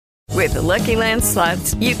With the Lucky Land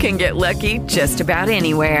Slots, you can get lucky just about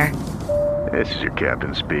anywhere. This is your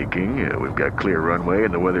captain speaking. We've got clear runway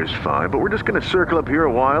and the weather's fine, but we're just going to circle up here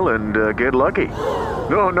a while and get lucky.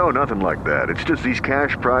 No, nothing like that. It's just these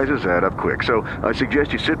cash prizes add up quick. So I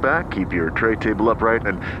suggest you sit back, keep your tray table upright,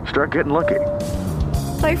 and start getting lucky.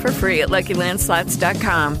 Play for free at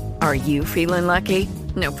LuckyLandSlots.com. Are you feeling lucky?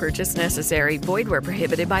 No purchase necessary. Void where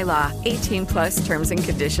prohibited by law. 18 plus terms and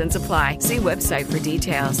conditions apply. See website for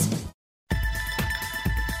details.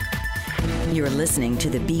 You're listening to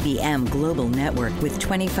the BBM Global Network with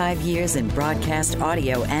 25 years in broadcast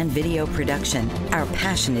audio and video production. Our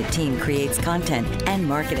passionate team creates content and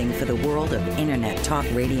marketing for the world of Internet Talk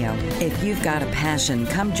Radio. If you've got a passion,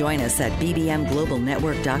 come join us at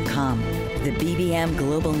bbmglobalnetwork.com. The BBM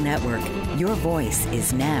Global Network. Your voice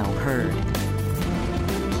is now heard.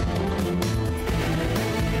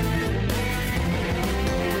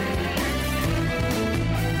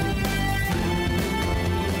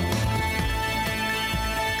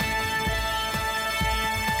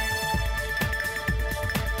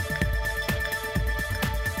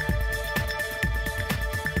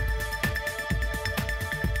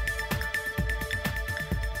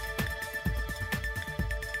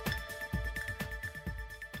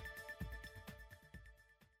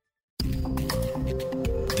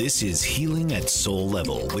 This is Healing at Soul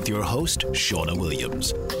Level with your host, Shauna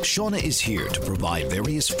Williams. Shauna is here to provide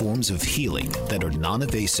various forms of healing that are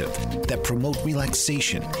non-invasive, that promote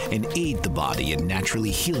relaxation and aid the body in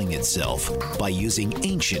naturally healing itself by using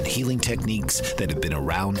ancient healing techniques that have been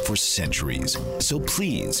around for centuries. So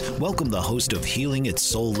please welcome the host of Healing at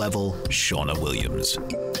Soul Level, Shauna Williams.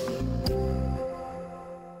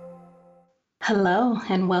 Hello,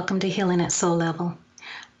 and welcome to Healing at Soul Level.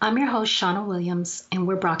 I'm your host, Shauna Williams, and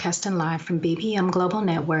we're broadcasting live from BBM Global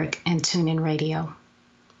Network and TuneIn Radio.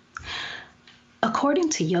 According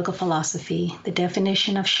to yoga philosophy, the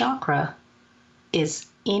definition of chakra is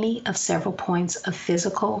any of several points of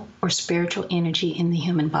physical or spiritual energy in the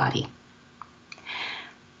human body.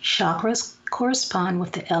 Chakras correspond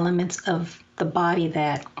with the elements of the body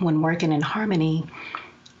that, when working in harmony,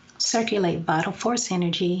 circulate vital force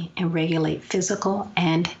energy and regulate physical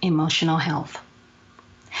and emotional health.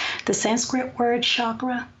 The Sanskrit word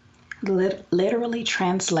chakra literally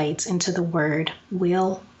translates into the word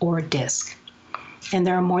wheel or disc, and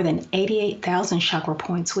there are more than 88,000 chakra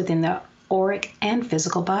points within the auric and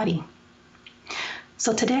physical body.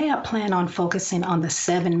 So today I plan on focusing on the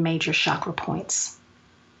 7 major chakra points.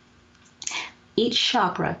 Each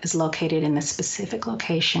chakra is located in a specific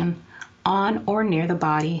location on or near the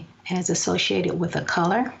body and is associated with a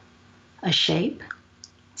color, a shape,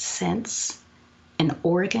 sense, an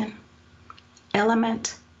organ,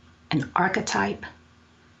 element, an archetype,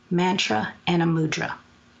 mantra, and a mudra.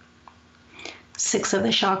 6 of the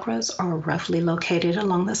chakras are roughly located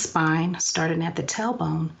along the spine, starting at the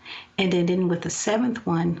tailbone, and ending with the 7th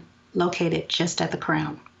one located just at the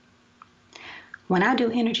crown. When I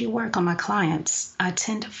do energy work on my clients, I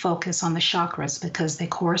tend to focus on the chakras because they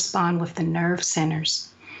correspond with the nerve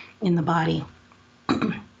centers in the body.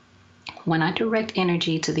 When I direct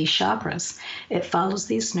energy to these chakras, it follows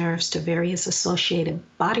these nerves to various associated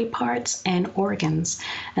body parts and organs,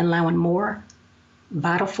 allowing more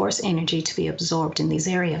vital force energy to be absorbed in these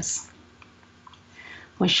areas.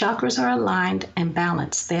 When chakras are aligned and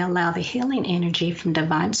balanced, they allow the healing energy from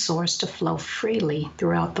divine source to flow freely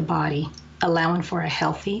throughout the body, allowing for a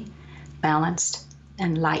healthy, balanced,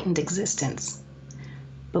 and lightened existence.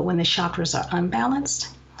 But when the chakras are unbalanced,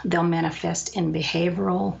 they'll manifest in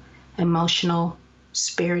behavioral, emotional,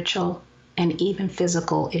 spiritual, and even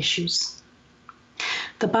physical issues.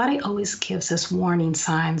 The body always gives us warning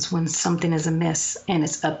signs when something is amiss, and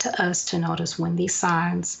it's up to us to notice when these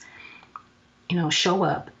signs, show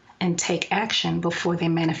up and take action before they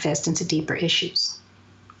manifest into deeper issues.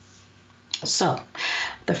 So,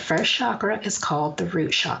 the first chakra is called the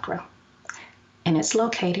root chakra, and it's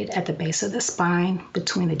located at the base of the spine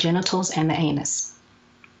between the genitals and the anus.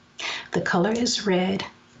 The color is red,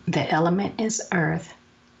 the element is earth,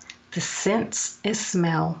 the sense is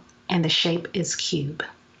smell, and the shape is cube.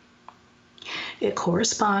 It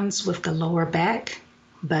corresponds with the lower back,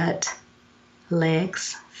 butt,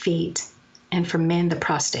 legs, feet, and for men, the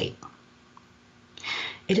prostate.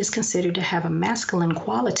 It is considered to have a masculine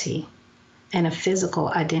quality and a physical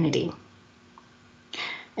identity.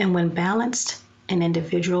 And when balanced, an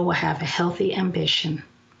individual will have a healthy ambition.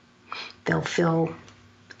 They'll feel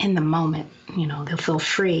in the moment, they'll feel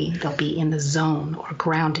free, they'll be in the zone or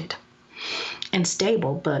grounded and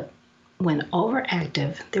stable, but when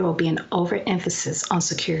overactive, there will be an overemphasis on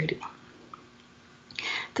security.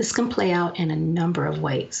 This can play out in a number of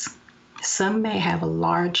ways. Some may have a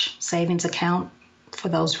large savings account for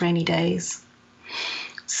those rainy days.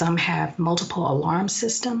 Some have multiple alarm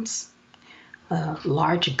systems,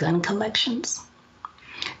 large gun collections.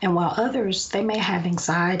 And while others, they may have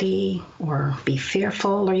anxiety or be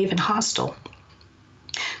fearful or even hostile.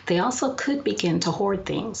 They also could begin to hoard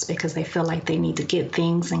things because they feel like they need to get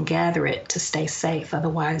things and gather it to stay safe.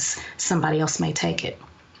 Otherwise, somebody else may take it.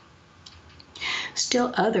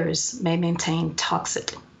 Still others may maintain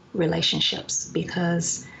toxic relationships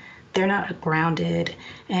because they're not grounded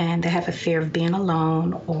and they have a fear of being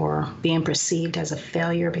alone or being perceived as a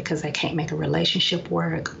failure because they can't make a relationship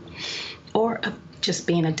work, or just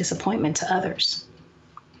being a disappointment to others.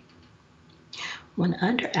 When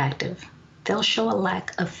underactive, they'll show a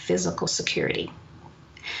lack of physical security.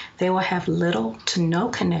 They will have little to no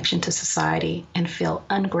connection to society and feel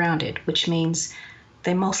ungrounded, which means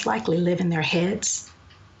they most likely live in their heads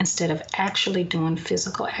instead of actually doing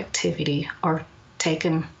physical activity or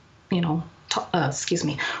taking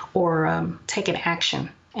taking action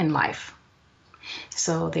in life.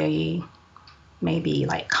 So they may be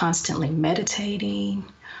like constantly meditating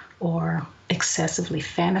or excessively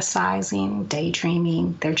fantasizing,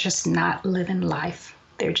 daydreaming. They're just not living life.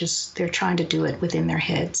 They're trying to do it within their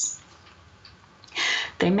heads.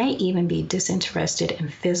 They may even be disinterested in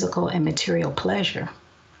physical and material pleasure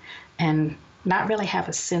and not really have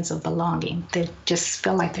a sense of belonging. They just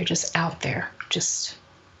feel like they're just out there, just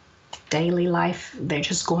daily life, they're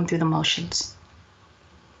just going through the motions.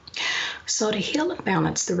 So to heal and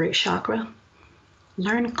balance the root chakra,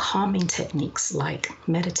 learn calming techniques like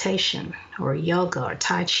meditation or yoga or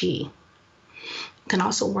Tai Chi. You can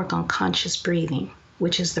also work on conscious breathing,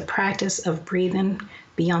 which is the practice of breathing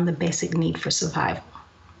beyond the basic need for survival.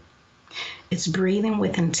 It's breathing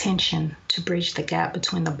with intention to bridge the gap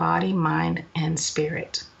between the body, mind, and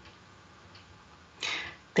spirit.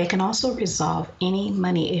 They can also resolve any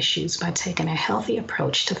money issues by taking a healthy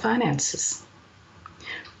approach to finances,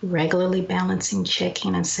 regularly balancing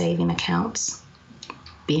checking and saving accounts,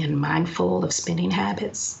 being mindful of spending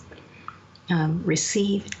habits,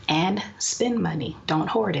 receive and spend money, don't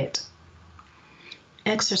hoard it.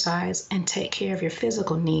 Exercise and take care of your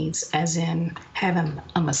physical needs, as in having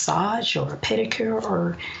a massage or a pedicure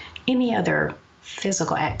or any other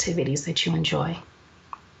physical activities that you enjoy.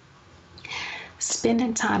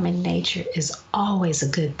 Spending time in nature is always a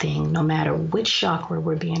good thing, no matter which chakra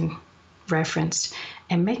we're being referenced,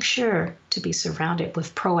 and make sure to be surrounded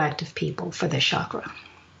with proactive people for this chakra.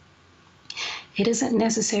 It isn't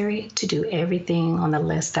necessary to do everything on the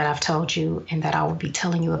list that I've told you and that I will be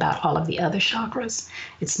telling you about all of the other chakras.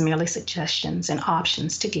 It's merely suggestions and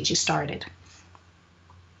options to get you started.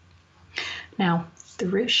 Now, the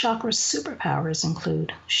root chakra's superpowers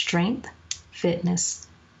include strength, fitness,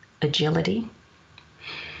 agility,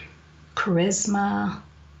 charisma,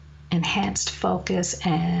 enhanced focus,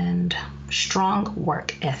 and strong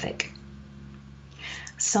work ethic.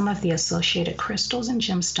 Some of the associated crystals and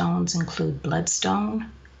gemstones include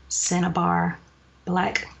bloodstone, cinnabar,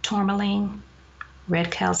 black tourmaline,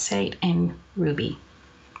 red calcite, and ruby.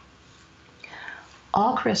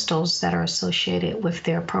 All crystals that are associated with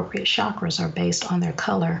their appropriate chakras are based on their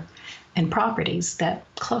color and properties that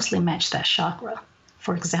closely match that chakra.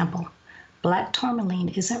 For example, black tourmaline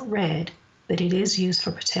isn't red, but it is used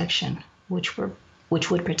for protection, which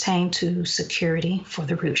would pertain to security for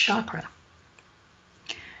the root chakra.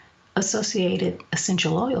 Associated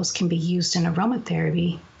essential oils can be used in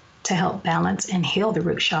aromatherapy to help balance and heal the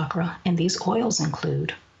root chakra, and these oils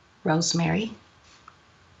include rosemary,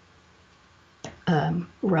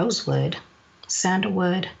 rosewood,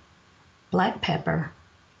 sandalwood, black pepper,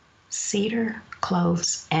 cedar,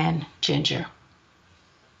 cloves, and ginger.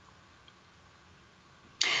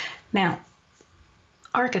 Now,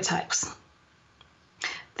 archetypes.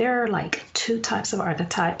 There are like 2 types of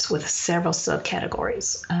archetypes with several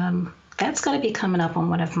subcategories. That's going to be coming up on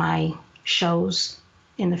one of my shows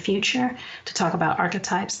in the future to talk about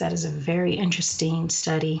archetypes. That is a very interesting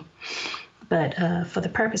study. But for the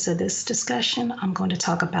purpose of this discussion, I'm going to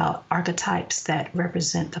talk about archetypes that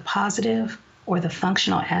represent the positive or the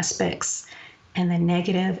functional aspects and the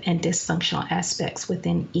negative and dysfunctional aspects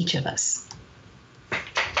within each of us.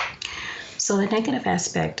 So the negative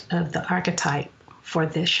aspect of the archetype for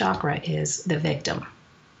this chakra is the victim.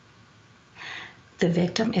 The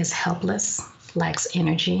victim is helpless, lacks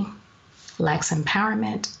energy, lacks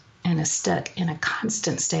empowerment, and is stuck in a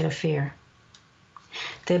constant state of fear.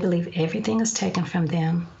 They believe everything is taken from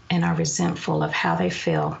them and are resentful of how they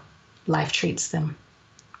feel life treats them.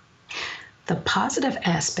 The positive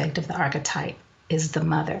aspect of the archetype is the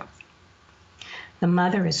mother. The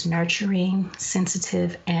mother is nurturing,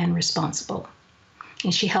 sensitive, and responsible.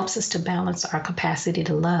 And she helps us to balance our capacity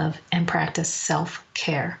to love and practice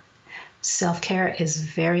self-care. Self-care is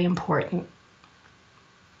very important.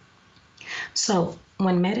 So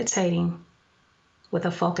when meditating with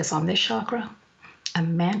a focus on this chakra, a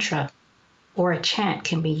mantra or a chant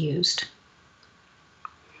can be used.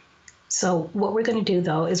 So what we're going to do,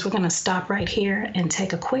 though, is we're going to stop right here and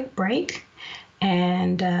take a quick break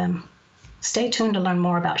and stay tuned to learn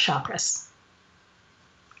more about chakras.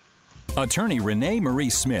 Attorney Renee Marie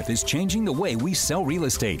Smith is changing the way we sell real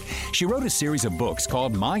estate. She wrote a series of books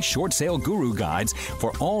called My Short Sale Guru Guides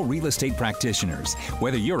for all real estate practitioners.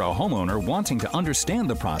 Whether you're a homeowner wanting to understand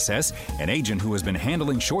the process, an agent who has been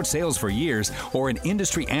handling short sales for years, or an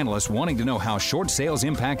industry analyst wanting to know how short sales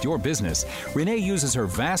impact your business, Renee uses her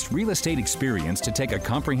vast real estate experience to take a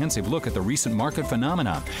comprehensive look at the recent market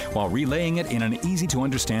phenomena while relaying it in an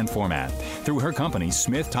easy-to-understand format. Through her company,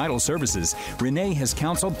 Smith Title Services, Renee has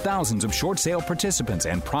counseled thousands of short sale participants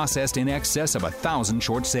and processed in excess of 1,000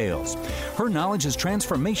 short sales. Her knowledge is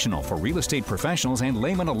transformational for real estate professionals and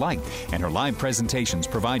laymen alike, and her live presentations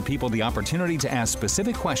provide people the opportunity to ask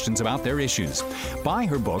specific questions about their issues. Buy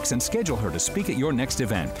her books and schedule her to speak at your next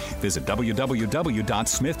event. Visit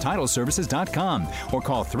www.smithtitleservices.com or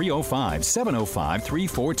call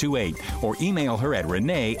 305-705-3428 or email her at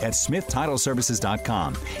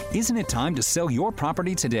renee@smithtitleservices.com. Isn't it time to sell your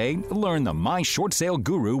property today? Learn the My Short Sale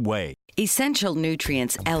Guru way. Essential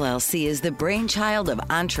Nutrients LLC is the brainchild of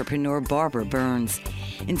entrepreneur Barbara Burns.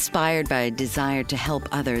 Inspired by a desire to help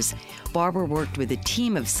others, Barbara worked with a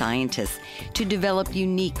team of scientists to develop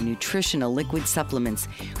unique nutritional liquid supplements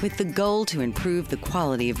with the goal to improve the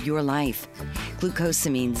quality of your life.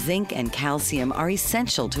 Glucosamine, zinc, and calcium are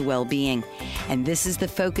essential to well-being, and this is the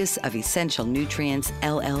focus of Essential Nutrients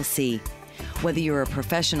LLC. Whether you're a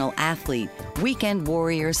professional athlete, weekend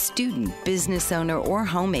warrior, student, business owner, or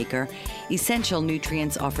homemaker, Essential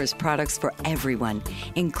Nutrients offers products for everyone,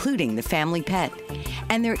 including the family pet.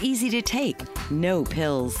 And they're easy to take, no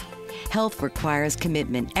pills. Health requires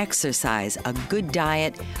commitment, exercise, a good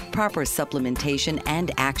diet, proper supplementation,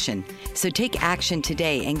 and action. So take action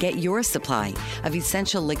today and get your supply of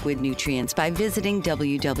essential liquid nutrients by visiting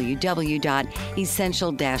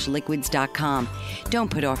www.essential-liquids.com.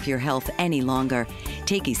 Don't put off your health any longer.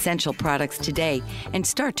 Take essential products today and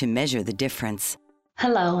start to measure the difference.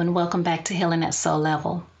 Hello and welcome back to Healing at Soul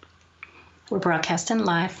Level. We're broadcasting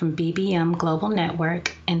live from BBM Global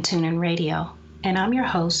Network and TuneIn Radio. And I'm your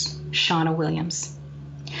host, Shauna Williams.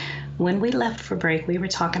 When we left for break, we were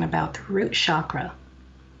talking about the root chakra,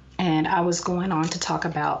 and I was going on to talk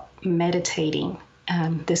about meditating.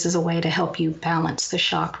 This is a way to help you balance the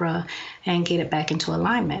chakra and get it back into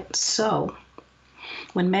alignment. So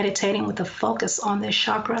when meditating with a focus on this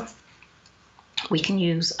chakra, we can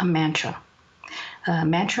use a mantra. A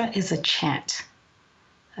mantra is a chant.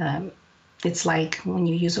 It's like when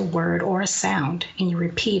you use a word or a sound and you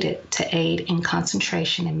repeat it to aid in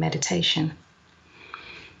concentration and meditation.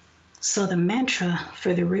 So the mantra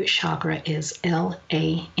for the root chakra is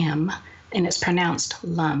L-A-M, and it's pronounced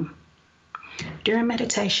LUM. During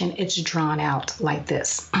meditation, it's drawn out like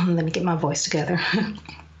this. Let me get my voice together.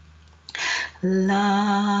 LUM.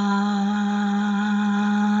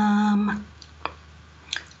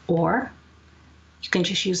 Or you can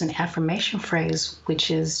just use an affirmation phrase, which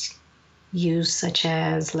is used such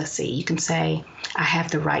as, let's see, you can say, I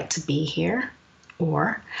have the right to be here,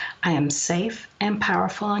 or I am safe and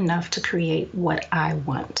powerful enough to create what I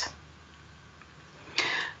want.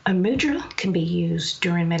 A mudra can be used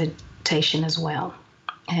during meditation as well,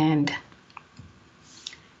 and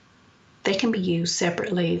they can be used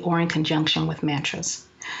separately or in conjunction with mantras.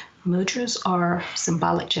 Mudras are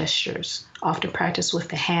symbolic gestures, often practiced with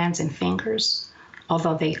the hands and fingers,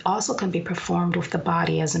 although they also can be performed with the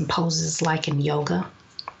body as in poses like in yoga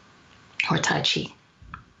or Tai Chi.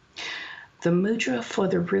 The mudra for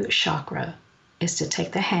the root chakra is to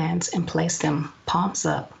take the hands and place them palms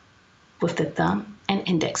up with the thumb and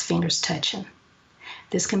index fingers touching.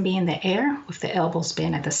 This can be in the air with the elbows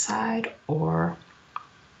bent at the side or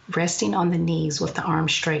resting on the knees with the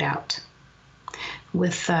arms straight out.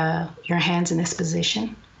 With your hands in this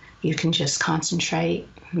position, you can just concentrate,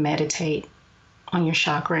 meditate on your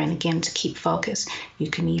chakra, and again, to keep focus, you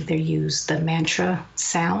can either use the mantra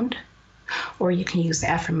sound or you can use the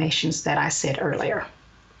affirmations that I said earlier.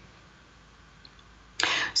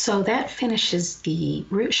 So that finishes the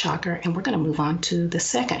root chakra, and we're going to move on to the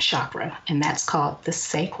second chakra, and that's called the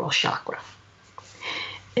sacral chakra.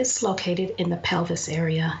 It's located in the pelvis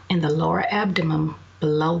area in the lower abdomen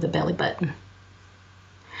below the belly button.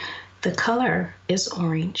 The color is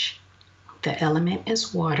orange, The element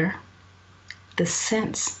is water. The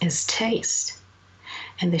sense is taste.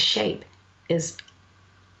 And the shape is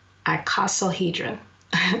icosahedron.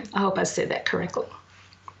 I hope I said that correctly.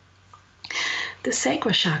 The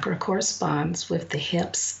sacral chakra corresponds with the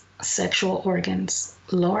hips, sexual organs,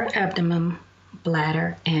 lower abdomen,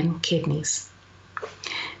 bladder, and kidneys.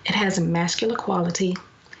 It has a masculine quality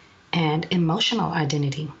and emotional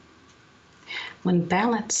identity. When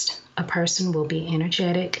balanced, a person will be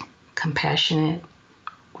energetic, compassionate,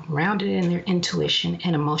 rounded in their intuition,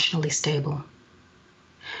 and emotionally stable.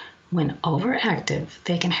 When overactive,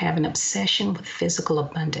 they can have an obsession with physical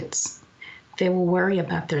abundance. They will worry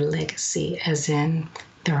about their legacy, as in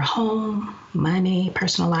their home, money,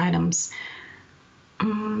 personal items,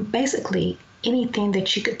 basically anything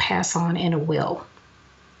that you could pass on in a will.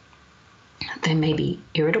 They may be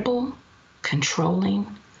irritable,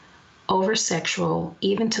 controlling, over-sexual,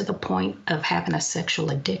 even to the point of having a sexual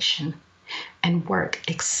addiction, and work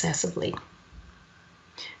excessively.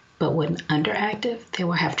 But when underactive, they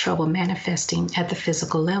will have trouble manifesting at the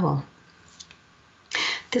physical level.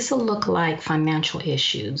 This will look like financial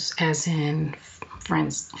issues, as in,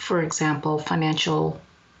 for example, financial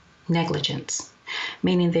negligence,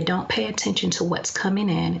 meaning they don't pay attention to what's coming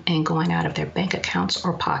in and going out of their bank accounts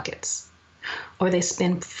or pockets, or they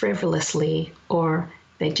spend frivolously, or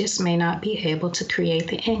they just may not be able to create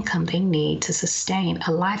the income they need to sustain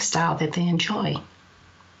a lifestyle that they enjoy.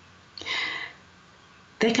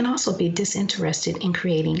 They can also be disinterested in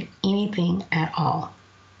creating anything at all.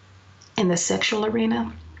 In the sexual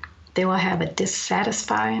arena, they will have a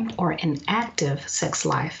dissatisfying or inactive sex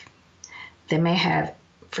life. They may have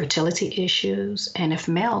fertility issues, and if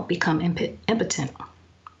male, become impotent.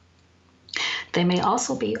 They may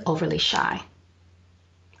also be overly shy.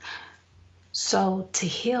 So to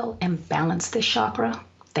heal and balance this chakra,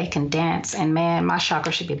 they can dance. And man, my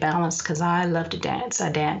chakra should be balanced because I love to dance.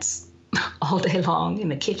 I dance all day long in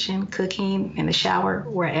the kitchen, cooking, in the shower,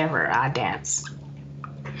 wherever I dance.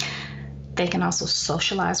 They can also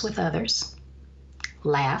socialize with others,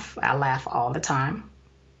 laugh. I laugh all the time,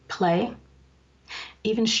 play,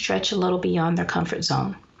 even stretch a little beyond their comfort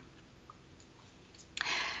zone.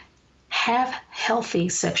 Have healthy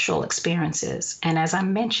sexual experiences, and as I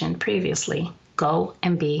mentioned previously, go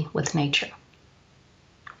and be with nature.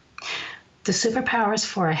 The superpowers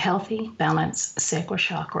for a healthy, balanced sacral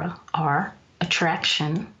chakra are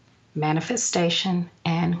attraction, manifestation,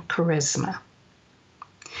 and charisma.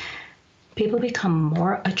 People become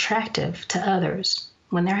more attractive to others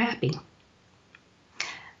when they're happy.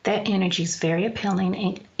 That energy is very appealing,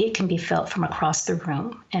 and it can be felt from across the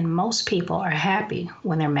room. And most people are happy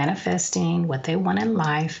when they're manifesting what they want in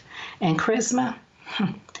life. And charisma,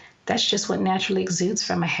 that's just what naturally exudes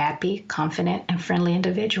from a happy, confident, and friendly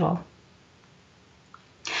individual.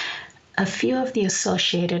 A few of the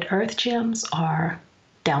associated earth gems are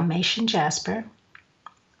Dalmatian jasper,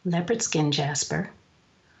 leopard skin jasper,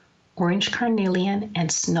 orange carnelian,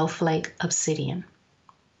 and snowflake obsidian.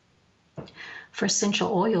 For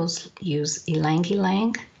essential oils, use ylang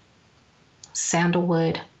ylang,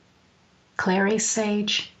 sandalwood, clary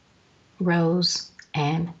sage, rose,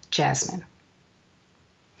 and jasmine.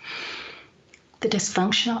 The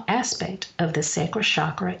dysfunctional aspect of the sacral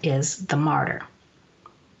chakra is the martyr.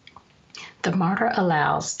 The martyr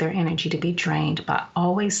allows their energy to be drained by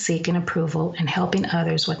always seeking approval and helping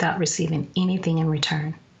others without receiving anything in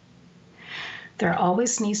return. There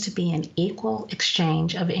always needs to be an equal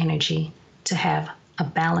exchange of energy to have a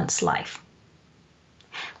balanced life.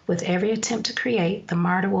 With every attempt to create, the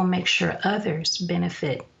martyr will make sure others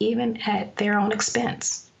benefit, even at their own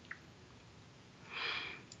expense.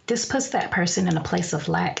 This puts that person in a place of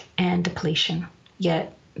lack and depletion,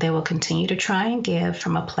 yet they will continue to try and give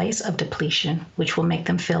from a place of depletion, which will make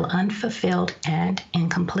them feel unfulfilled and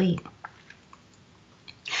incomplete.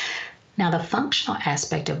 Now, the functional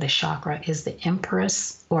aspect of the chakra is the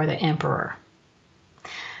empress or the emperor.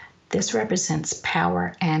 This represents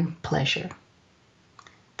power and pleasure.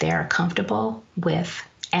 They are comfortable with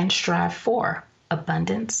and strive for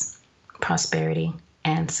abundance, prosperity,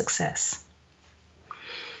 and success.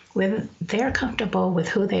 When they're comfortable with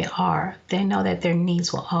who they are, they know that their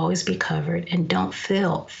needs will always be covered and don't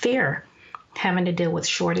fear having to deal with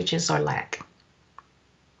shortages or lack.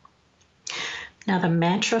 Now, the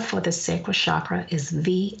mantra for the sacral chakra is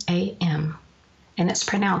VAM, and it's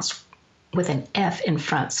pronounced with an F in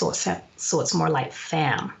front, so it's more like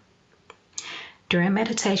fam. During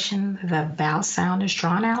meditation, the vowel sound is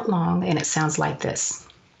drawn out long, and it sounds like this.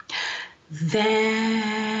 VAM.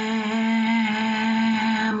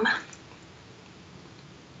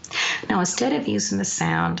 Now, instead of using the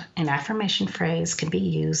sound, an affirmation phrase can be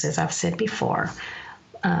used, as I've said before,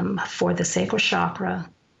 for the sacral chakra.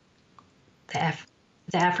 The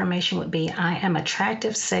affirmation would be, I am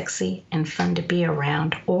attractive, sexy, and fun to be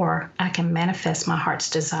around, or I can manifest my heart's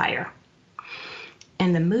desire.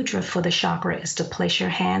 And the mudra for the chakra is to place your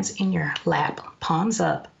hands in your lap, palms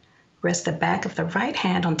up, rest the back of the right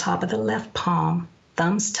hand on top of the left palm,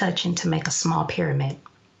 thumbs touching to make a small pyramid.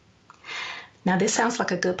 Now this sounds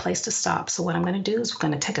like a good place to stop. So what I'm going to do is we're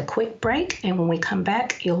going to take a quick break, and when we come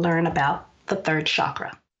back, you'll learn about the third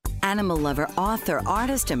chakra. Animal lover, author,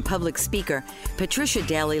 artist, and public speaker, Patricia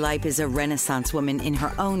Daly-Lipe is a Renaissance woman in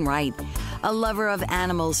her own right. A lover of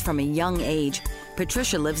animals from a young age,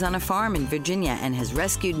 Patricia lives on a farm in Virginia and has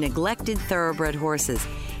rescued neglected thoroughbred horses,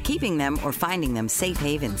 keeping them or finding them safe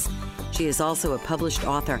havens. She is also a published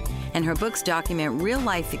author, and her books document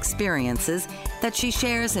real-life experiences that she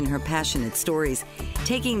shares in her passionate stories,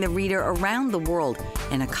 taking the reader around the world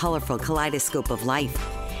in a colorful kaleidoscope of life.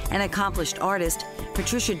 An accomplished artist,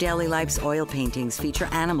 Patricia Daly-Lipe's oil paintings feature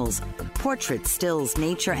animals, portraits, stills,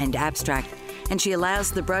 nature, and abstract, and she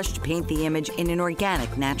allows the brush to paint the image in an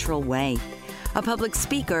organic, natural way. A public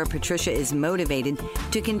speaker, Patricia is motivated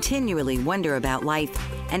to continually wonder about life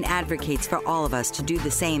and advocates for all of us to do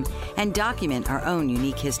the same and document our own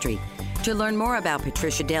unique history. To learn more about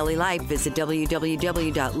Patricia Daly-Lipe, visit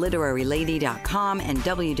www.literarylady.com and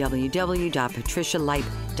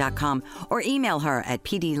www.patricialipe.com or email her at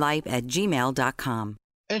pdlipe@gmail.com.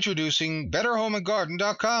 Introducing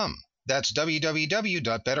BetterHomeAndGarden.com. That's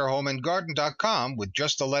www.betterhomeandgarden.com with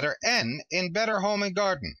just the letter N in Better Home and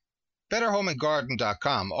Garden.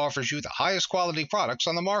 BetterHomeAndGarden.com offers you the highest quality products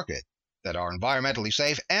on the market that are environmentally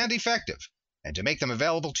safe and effective, and to make them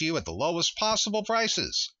available to you at the lowest possible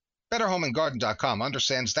prices. BetterHomeAndGarden.com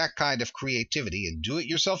understands that kind of creativity and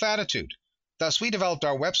do-it-yourself attitude. Thus, we developed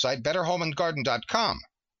our website, BetterHomeAndGarden.com.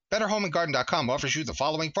 BetterHomeAndGarden.com offers you the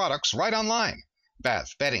following products right online: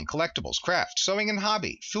 bath, bedding, collectibles, craft, sewing and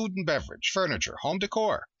hobby, food and beverage, furniture, home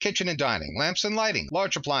decor, kitchen and dining, lamps and lighting,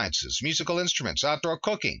 large appliances, musical instruments, outdoor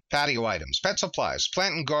cooking, patio items, pet supplies,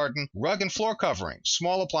 plant and garden, rug and floor coverings,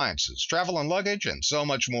 small appliances, travel and luggage, and so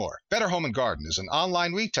much more. Better Home and Garden is an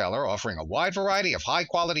online retailer offering a wide variety of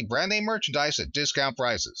high-quality brand-name merchandise at discount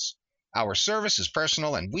prices. Our service is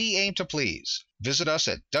personal and we aim to please. Visit us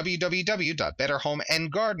at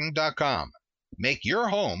www.betterhomeandgarden.com. Make your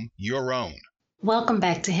home your own. Welcome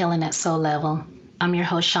back to Healing at Soul Level. I'm your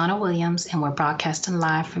host, Shauna Williams, and we're broadcasting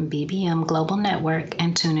live from BBM Global Network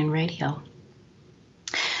and TuneIn Radio.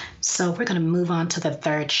 So we're going to move on to the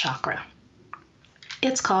third chakra.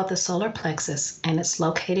 It's called the solar plexus, and it's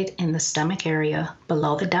located in the stomach area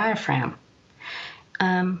below the diaphragm.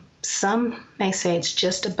 Some may say it's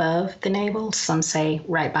just above the navel, some say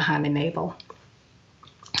right behind the navel.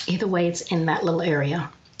 Either way, it's in that little area.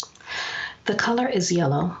 The color is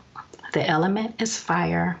yellow. The element is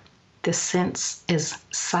fire, the sense is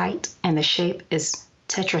sight, and the shape is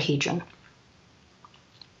tetrahedron.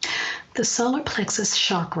 The solar plexus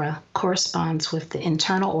chakra corresponds with the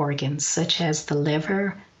internal organs such as the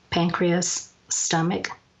liver, pancreas,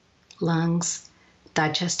 stomach, lungs,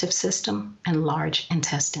 digestive system, and large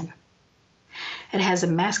intestine. It has a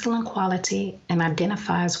masculine quality and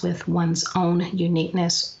identifies with one's own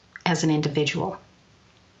uniqueness as an individual.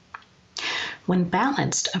 When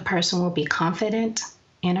balanced, a person will be confident,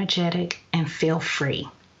 energetic, and feel free.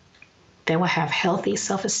 They will have healthy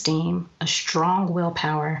self-esteem, a strong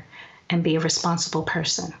willpower, and be a responsible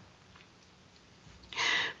person.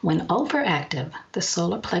 When overactive, the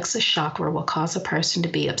solar plexus chakra will cause a person to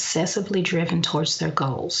be obsessively driven towards their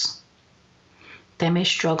goals. They may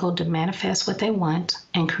struggle to manifest what they want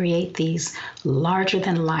and create these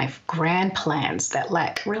larger-than-life grand plans that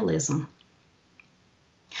lack realism.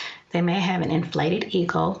 They may have an inflated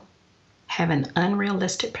ego, have an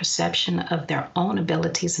unrealistic perception of their own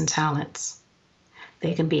abilities and talents.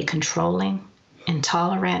 They can be controlling,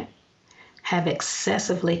 intolerant, have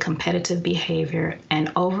excessively competitive behavior,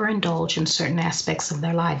 and overindulge in certain aspects of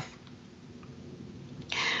their life.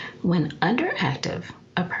 When underactive,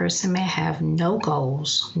 a person may have no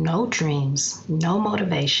goals, no dreams, no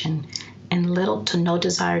motivation, and little to no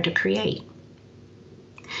desire to create.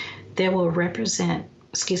 They will present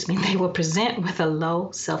with a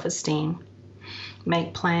low self-esteem,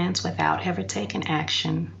 make plans without ever taking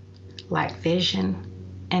action, lack vision,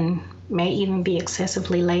 and may even be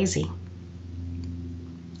excessively lazy.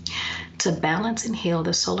 To balance and heal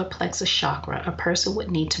the solar plexus chakra, a person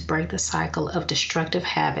would need to break the cycle of destructive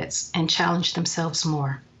habits and challenge themselves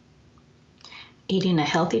more. Eating a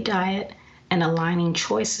healthy diet and aligning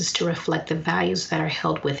choices to reflect the values that are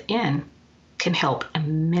held within can help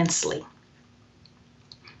immensely.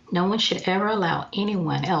 No one should ever allow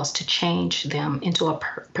anyone else to change them into a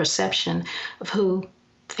perception of who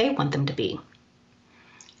they want them to be.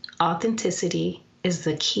 Authenticity is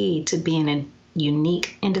the key to being a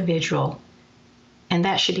unique individual, and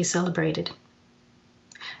that should be celebrated.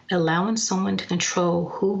 Allowing someone to control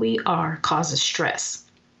who we are causes stress,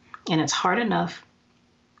 and it's hard enough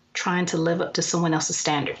trying to live up to someone else's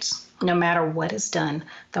standards. No matter what is done,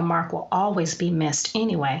 the mark will always be missed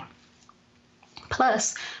anyway.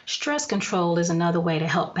 Plus, stress control is another way to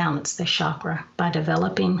help balance the chakra by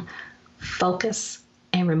developing focus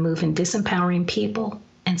and removing disempowering people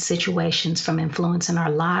and situations from influencing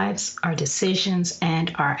our lives, our decisions,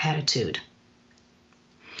 and our attitude.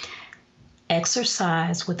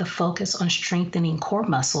 Exercise with a focus on strengthening core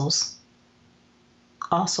muscles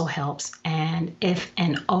also helps. And if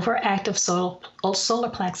an overactive solar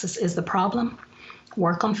plexus is the problem,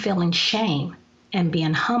 work on feeling shame and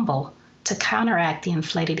being humble to counteract the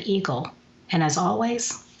inflated ego. And as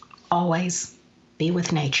always, always be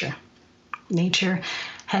with nature. Nature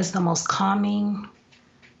has the most calming,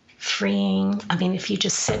 freeing. I mean, if you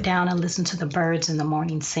just sit down and listen to the birds in the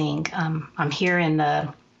morning sing. I'm here in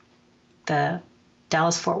the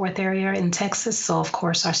Dallas-Fort Worth area in Texas. So, of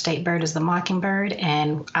course, our state bird is the mockingbird.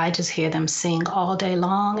 And I just hear them sing all day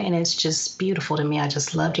long. And it's just beautiful to me. I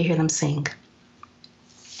just love to hear them sing.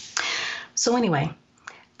 So anyway,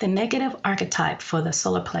 the negative archetype for the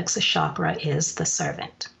solar plexus chakra is the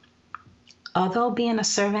servant. Although being a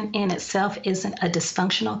servant in itself isn't a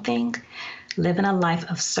dysfunctional thing, living a life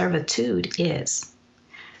of servitude is.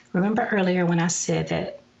 Remember earlier when I said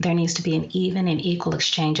that there needs to be an even and equal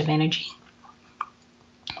exchange of energy?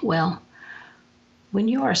 Well, when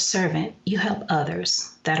you are a servant, you help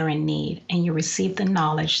others that are in need, and you receive the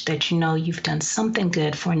knowledge that you know you've done something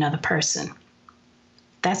good for another person.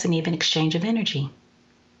 That's an even exchange of energy.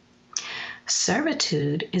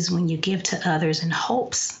 Servitude is when you give to others in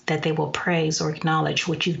hopes that they will praise or acknowledge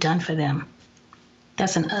what you've done for them.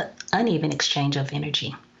 That's an uneven exchange of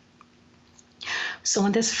energy. So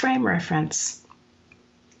in this frame reference,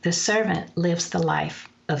 the servant lives the life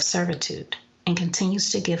of servitude and continues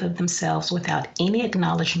to give of themselves without any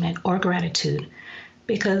acknowledgement or gratitude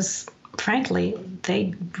because, frankly,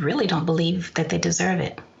 they really don't believe that they deserve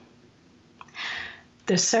it.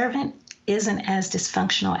 The servant isn't as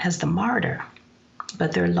dysfunctional as the martyr,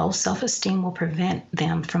 but their low self-esteem will prevent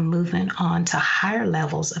them from moving on to higher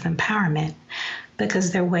levels of empowerment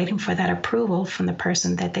because they're waiting for that approval from the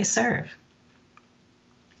person that they serve.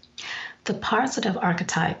 The positive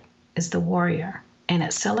archetype is the warrior, and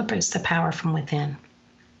it celebrates the power from within.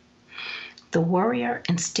 The warrior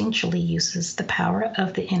instinctually uses the power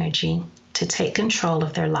of the energy to take control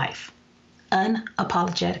of their life,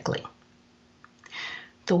 unapologetically.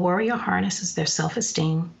 The warrior harnesses their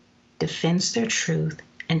self-esteem, defends their truth,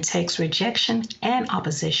 and takes rejection and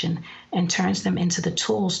opposition and turns them into the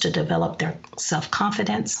tools to develop their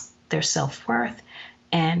self-confidence, their self-worth,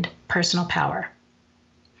 and personal power.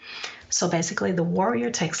 So basically, the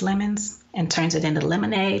warrior takes lemons and turns it into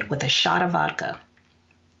lemonade with a shot of vodka.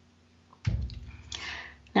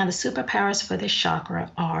 Now, the superpowers for this chakra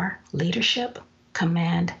are leadership,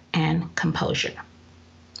 command, and composure.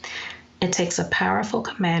 It takes a powerful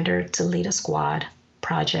commander to lead a squad,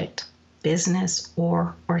 project, business,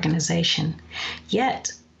 or organization,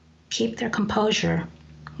 yet keep their composure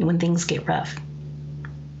when things get rough.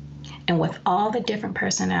 And with all the different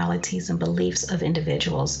personalities and beliefs of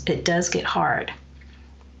individuals, it does get hard.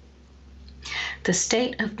 The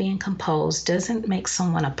state of being composed doesn't make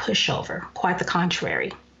someone a pushover, quite the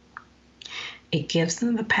contrary. It gives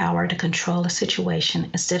them the power to control a situation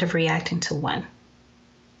instead of reacting to one.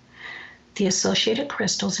 The associated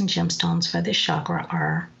crystals and gemstones for this chakra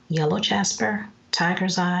are yellow jasper,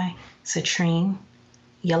 tiger's eye, citrine,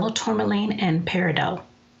 yellow tourmaline, and peridot.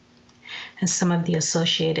 And some of the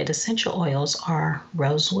associated essential oils are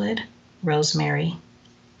rosewood, rosemary,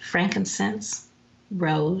 frankincense,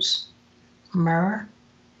 rose, myrrh,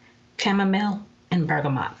 chamomile, and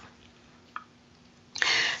bergamot.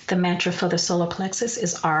 The mantra for the solar plexus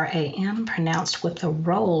is RAM, pronounced with the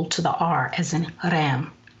roll to the R as in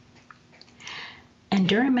Ram. And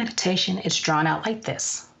during meditation, it's drawn out like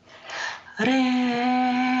this. Ram.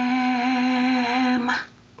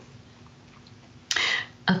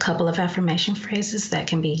 A couple of affirmation phrases that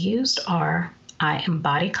can be used are, I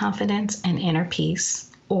embody confidence and inner peace,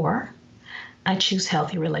 or I choose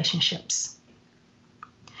healthy relationships.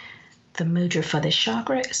 The mudra for this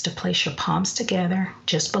chakra is to place your palms together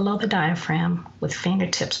just below the diaphragm with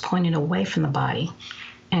fingertips pointing away from the body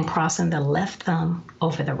and crossing the left thumb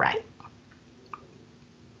over the right.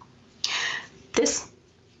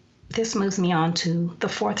 this moves me on to the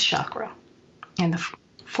fourth chakra. And the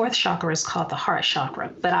fourth chakra is called the heart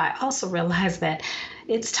chakra. But I also realized that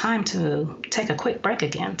it's time to take a quick break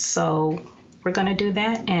again. So we're going to do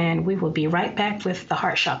that, and we will be right back with the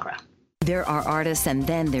heart chakra. There are artists, and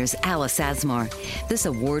then there's Alice Asmar. This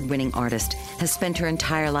award-winning artist has spent her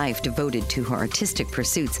entire life devoted to her artistic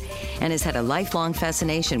pursuits and has had a lifelong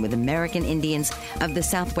fascination with American Indians of the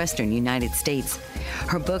southwestern United States.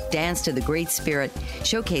 Her book, Dance to the Great Spirit,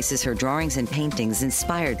 showcases her drawings and paintings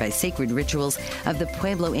inspired by sacred rituals of the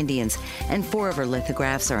Pueblo Indians, and 4 of her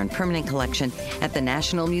lithographs are in permanent collection at the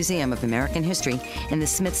National Museum of American History and the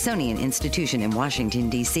Smithsonian Institution in Washington,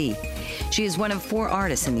 D.C. She is one of 4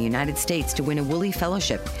 artists in the United States to win a Woolley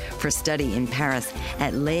Fellowship for study in Paris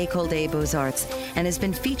at l'École des Beaux-Arts and has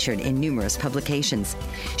been featured in numerous publications.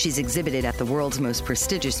 She's exhibited at the world's most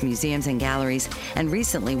prestigious museums and galleries and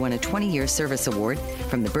recently won a 20-year service award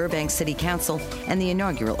from the Burbank City Council and the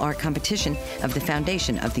inaugural art competition of the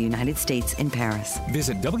Foundation of the United States in Paris.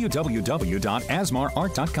 Visit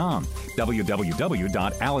www.asmarart.com,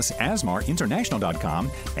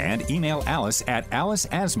 www.aliceasmarinternational.com, and email Alice at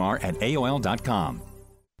aliceasmar@aol.com.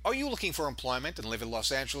 Are you looking for employment and live in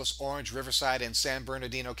Los Angeles, Orange, Riverside, and San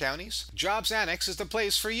Bernardino counties? Jobs Annex is the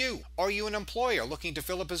place for you. Are you an employer looking to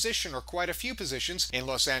fill a position or quite a few positions in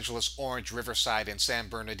Los Angeles, Orange, Riverside, and San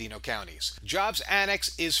Bernardino counties? Jobs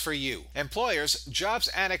Annex is for you. Employers,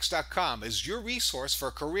 JobsAnnex.com is your resource for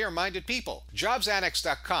career-minded people.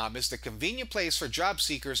 JobsAnnex.com is the convenient place for job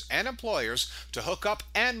seekers and employers to hook up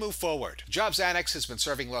and move forward. Jobs Annex has been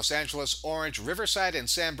serving Los Angeles, Orange, Riverside, and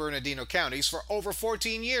San Bernardino counties for over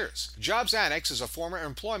 14 years. Jobs Annex is a former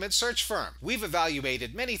employment search firm. We've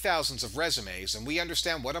evaluated many thousands of resumes, and we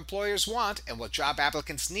understand what employers want and what job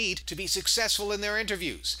applicants need to be successful in their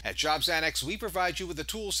interviews. At Jobs Annex, we provide you with the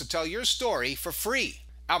tools to tell your story for free.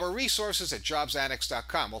 Our resources at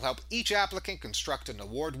JobsAnnex.com will help each applicant construct an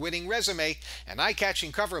award-winning resume, an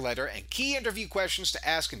eye-catching cover letter, and key interview questions to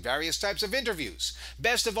ask in various types of interviews.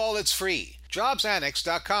 Best of all, it's free.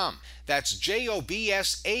 JobsAnnex.com. That's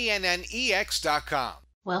JobsAnnex.com.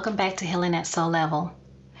 Welcome back to Healing at Soul Level.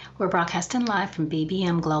 We're broadcasting live from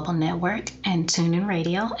BBM Global Network and TuneIn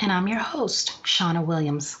Radio, and I'm your host, Shauna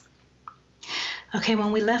Williams. Okay,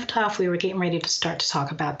 when we left off, we were getting ready to start to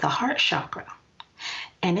talk about the heart chakra,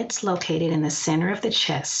 and it's located in the center of the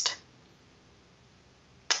chest.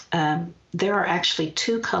 There are actually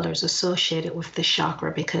 2 colors associated with the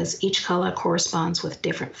chakra because each color corresponds with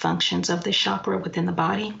different functions of the chakra within the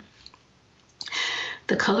body.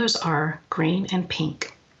 The colors are green and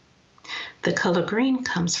pink. The color green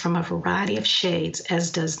comes from a variety of shades,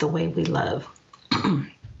 as does the way we love.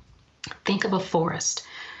 Think of a forest.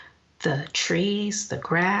 The trees, the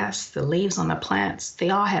grass, the leaves on the plants, they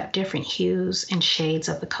all have different hues and shades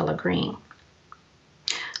of the color green.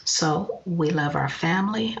 So we love our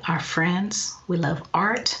family, our friends. We love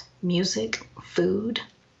art, music, food.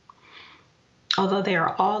 Although they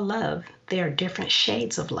are all love, they are different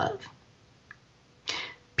shades of love.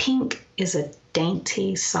 Pink is a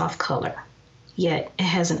dainty, soft color, yet it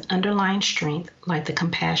has an underlying strength like the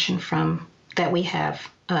compassion that we have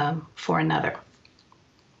for another.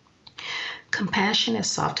 Compassion is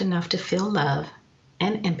soft enough to feel love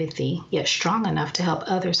and empathy, yet strong enough to help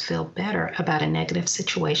others feel better about a negative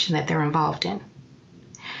situation that they're involved in.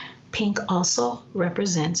 Pink also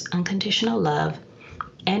represents unconditional love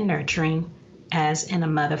and nurturing, as in a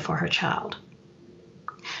mother for her child.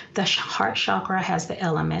 The heart chakra has the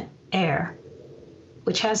element air,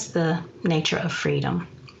 which has the nature of freedom.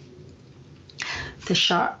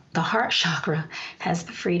 The heart chakra has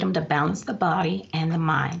the freedom to balance the body and the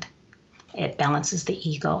mind. It balances the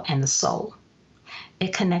ego and the soul.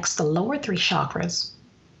 It connects the lower 3 chakras,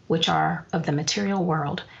 which are of the material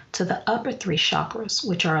world, to the upper 3 chakras,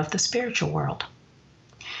 which are of the spiritual world.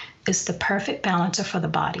 It's the perfect balancer for the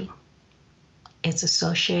body. It's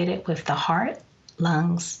associated with the heart,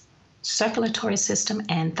 lungs, circulatory system,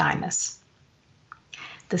 and thymus.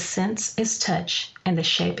 The sense is touch, and the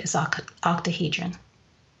shape is octahedron.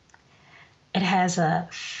 It has a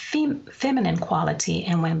feminine quality,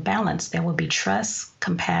 and when balanced, there will be trust,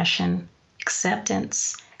 compassion,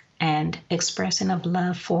 acceptance, and expression of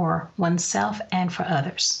love for oneself and for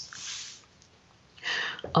others.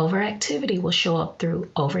 Overactivity will show up through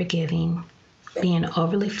overgiving, being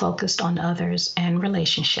overly focused on others and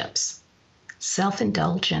relationships,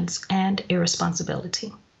 self-indulgence, and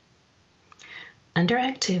irresponsibility.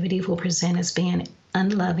 Underactivity will present as being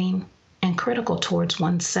unloving and critical towards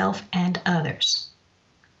oneself and others.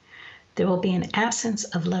 There will be an absence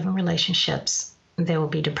of loving relationships. There will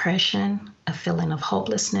be depression, a feeling of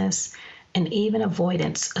hopelessness, and even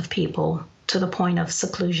avoidance of people to the point of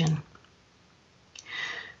seclusion.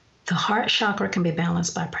 The heart chakra can be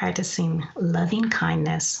balanced by practicing loving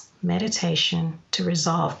kindness, meditation to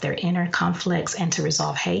resolve their inner conflicts and to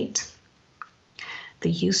resolve hate,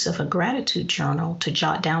 the use of a gratitude journal to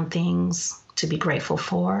jot down things to be grateful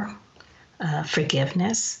for,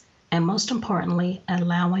 forgiveness, and most importantly,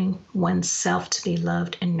 allowing oneself to be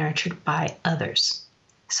loved and nurtured by others.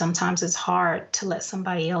 Sometimes it's hard to let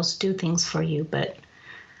somebody else do things for you, but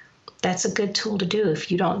that's a good tool to do if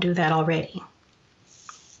you don't do that already.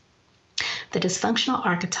 The dysfunctional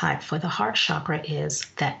archetype for the heart chakra is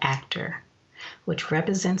the actor, which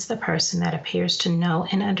represents the person that appears to know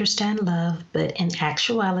and understand love, but in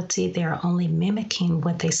actuality, they are only mimicking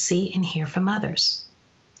what they see and hear from others.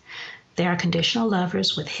 They are conditional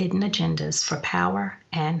lovers with hidden agendas for power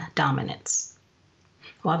and dominance.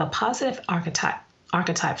 While the positive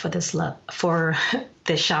archetype for this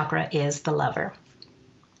chakra is the lover.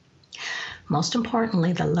 Most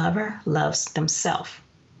importantly, the lover loves themselves.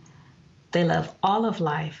 They love all of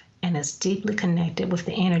life and is deeply connected with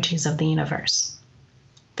the energies of the universe.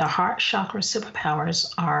 The heart chakra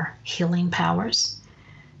superpowers are healing powers,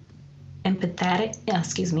 empathic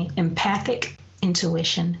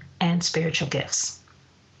intuition, and spiritual gifts.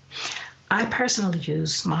 I personally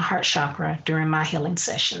use my heart chakra during my healing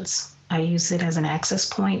sessions. I use it as an access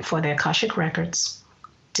point for the Akashic records,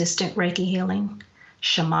 distant Reiki healing,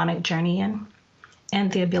 shamanic journeying,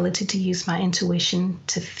 and the ability to use my intuition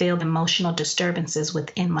to feel emotional disturbances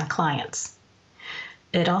within my clients.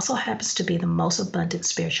 It also happens to be the most abundant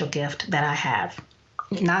spiritual gift that I have.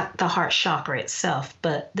 Not the heart chakra itself,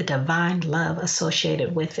 but the divine love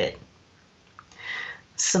associated with it.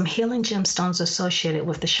 Some healing gemstones associated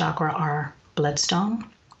with the chakra are bloodstone,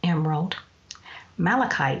 emerald,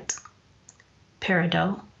 malachite,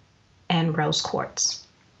 peridot, and rose quartz.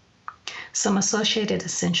 Some associated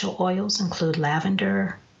essential oils include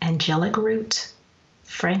lavender, angelic root,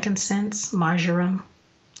 frankincense, marjoram,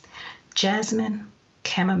 jasmine,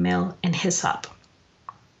 chamomile, and hyssop.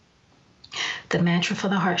 The mantra for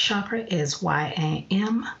the heart chakra is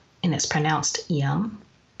YAM, and it's pronounced yum.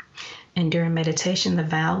 And during meditation, the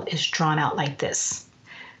vowel is drawn out like this.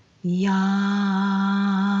 Yum.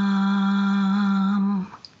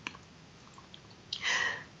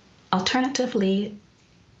 Alternatively,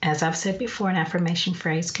 as I've said before, an affirmation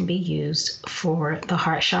phrase can be used for the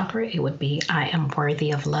heart chakra. It would be, I am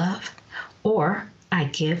worthy of love, or I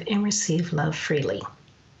give and receive love freely.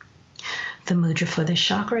 The mudra for this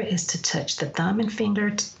chakra is to touch the thumb and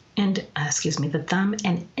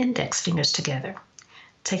index fingers together.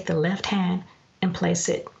 Take the left hand and place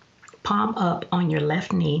it palm up on your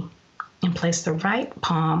left knee, and place the right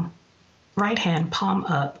hand palm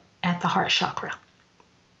up at the heart chakra.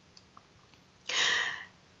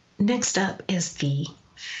 Next up is the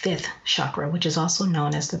fifth chakra, which is also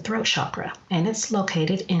known as the throat chakra, and it's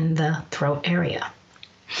located in the throat area.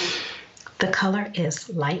 The color is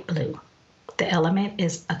light blue. The element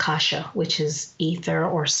is akasha, which is ether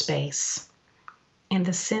or space. And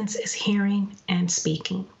the sense is hearing and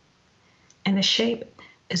speaking. And the shape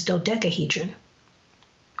is dodecahedron.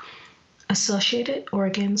 Associated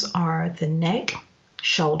organs are the neck,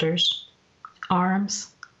 shoulders,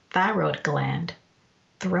 arms, thyroid gland,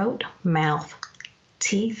 throat, mouth,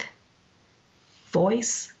 teeth,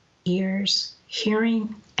 voice, ears,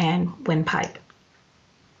 hearing, and windpipe.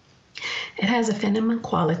 It has a feminine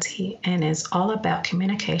quality and is all about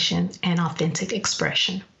communication and authentic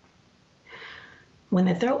expression. When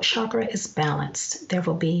the throat chakra is balanced, there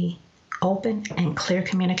will be open and clear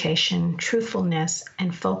communication, truthfulness,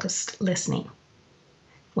 and focused listening.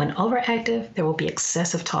 When overactive, there will be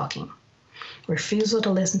excessive talking, refusal to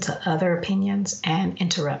listen to other opinions, and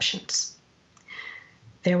interruptions.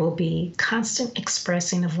 There will be constant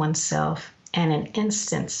expressing of oneself and an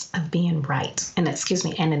insistence on being right.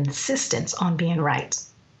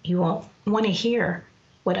 You won't want to hear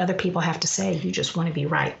what other people have to say. You just want to be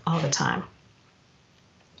right all the time.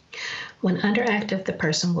 When underactive, the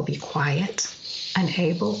person will be quiet,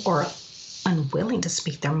 unable or unwilling to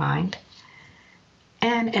speak their mind,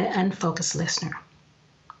 and an unfocused listener.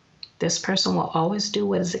 This person will always do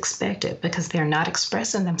what is expected because they're not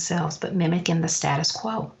expressing themselves but mimicking the status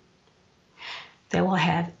quo. They will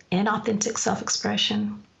have inauthentic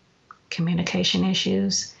self-expression, communication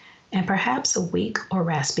issues, and perhaps a weak or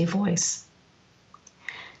raspy voice.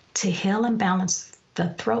 To heal and balance the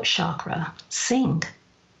throat chakra, sing.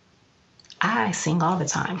 I sing all the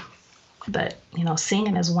time, but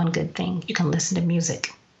singing is one good thing. You can listen to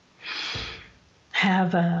music,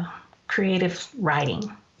 have a creative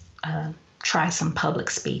writing, try some public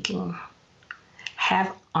speaking,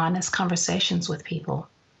 have honest conversations with people.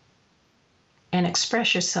 and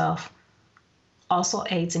express yourself also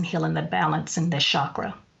aids in healing the balance in this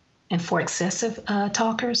chakra. And for excessive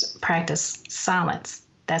talkers, practice silence.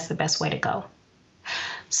 That's the best way to go.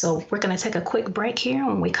 So we're going to take a quick break here.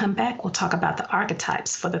 When we come back, we'll talk about the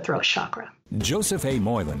archetypes for the throat chakra. Joseph A.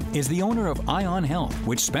 Moylan is the owner of Ion Health,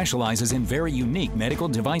 which specializes in very unique medical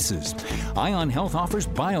devices. Ion Health offers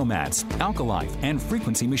biomats, alkalife, and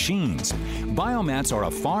frequency machines. Biomats are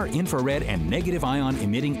a far infrared and negative ion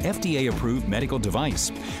emitting FDA-approved medical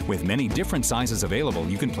device. With many different sizes available,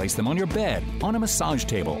 you can place them on your bed, on a massage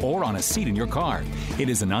table, or on a seat in your car. It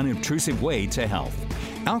is an unobtrusive way to health.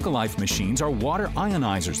 Alkalife machines are water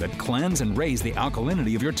ionizers that cleanse and raise the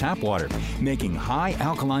alkalinity of your tap water, making high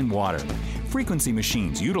alkaline water. Frequency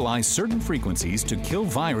machines utilize certain frequencies to kill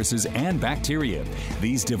viruses and bacteria.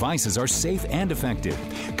 These devices are safe and effective.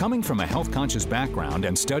 Coming from a health-conscious background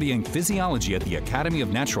and studying physiology at the Academy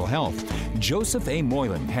of Natural Health, Joseph A.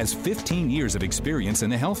 Moylan has 15 years of experience in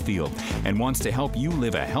the health field and wants to help you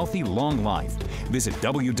live a healthy, long life. Visit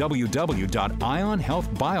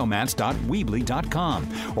www.ionhealthbiomats.weebly.com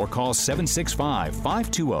or call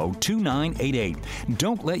 765-520-2988.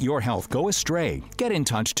 Don't let your health go astray. Get in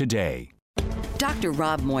touch today. Dr.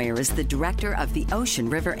 Rob Moyer is the director of the Ocean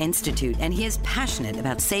River Institute, and he is passionate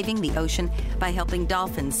about saving the ocean by helping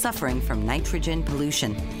dolphins suffering from nitrogen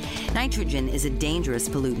pollution. Nitrogen is a dangerous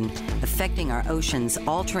pollutant affecting our oceans,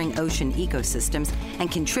 altering ocean ecosystems,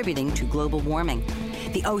 and contributing to global warming.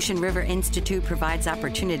 The Ocean River Institute provides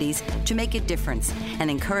opportunities to make a difference and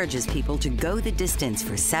encourages people to go the distance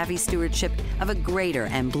for savvy stewardship of a greater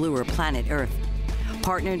and bluer planet Earth.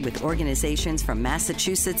 Partnered with organizations from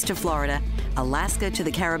Massachusetts to Florida, Alaska to the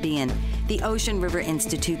Caribbean, the Ocean River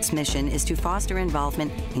Institute's mission is to foster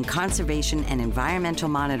involvement in conservation and environmental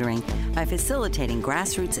monitoring by facilitating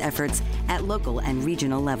grassroots efforts at local and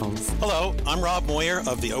regional levels. Hello, I'm Rob Moyer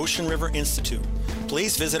of the Ocean River Institute.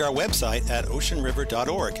 Please visit our website at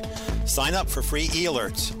oceanriver.org. Sign up for free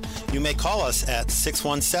e-alerts. You may call us at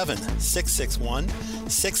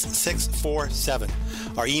 617-661-6647.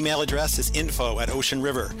 Our email address is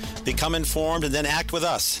info@oceanriver. Become informed and then act with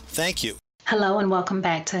us. Thank you. Hello and welcome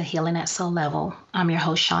back to Healing at Soul Level. I'm your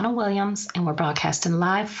host, Shauna Williams, and we're broadcasting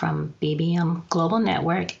live from BBM Global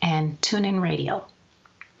Network and TuneIn Radio.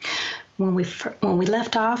 When we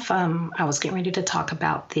left off, I was getting ready to talk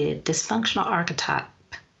about the dysfunctional archetype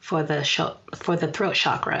for the throat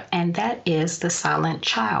chakra, and that is the silent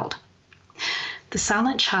child. The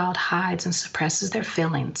silent child hides and suppresses their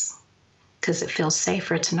feelings because it feels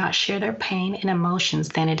safer to not share their pain and emotions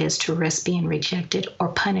than it is to risk being rejected or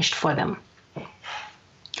punished for them.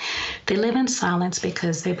 They live in silence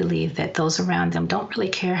because they believe that those around them don't really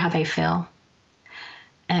care how they feel.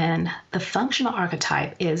 And the functional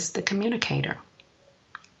archetype is the communicator.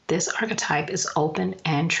 This archetype is open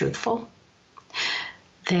and truthful.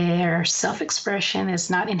 Their self-expression is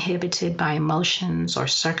not inhibited by emotions or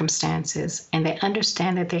circumstances, and they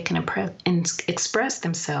understand that they can express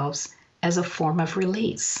themselves as a form of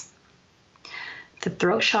release. The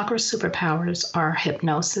throat chakra superpowers are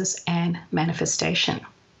hypnosis and manifestation.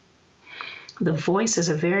 The voice is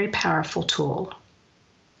a very powerful tool.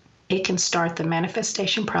 It can start the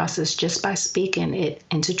manifestation process just by speaking it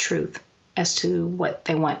into truth as to what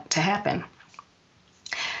they want to happen.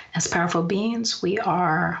 As powerful beings,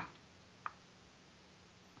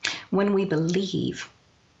 when we believe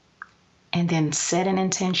and then set an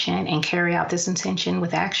intention and carry out this intention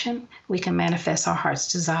with action, we can manifest our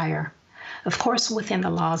heart's desire. Of course, within the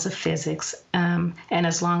laws of physics, and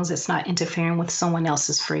as long as it's not interfering with someone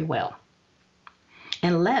else's free will,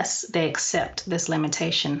 unless they accept this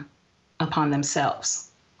limitation upon themselves.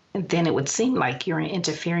 And then it would seem like you're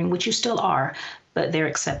interfering, which you still are, but they're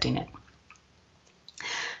accepting it.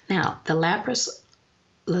 Now, the lapis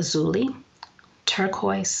lazuli,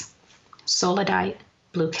 turquoise, solidite,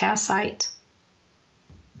 blue calcite,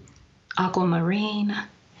 aquamarine,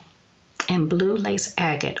 and blue lace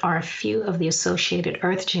agate are a few of the associated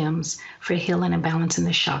earth gems for healing and balancing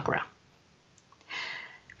the chakra.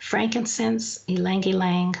 Frankincense,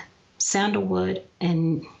 ylang-ylang, sandalwood,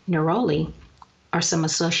 and neroli are some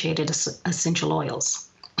associated essential oils.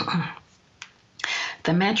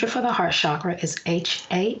 The mantra for the heart chakra is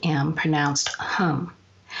H-A-M, pronounced hum.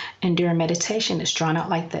 And during meditation, it's drawn out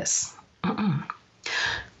like this. Hum.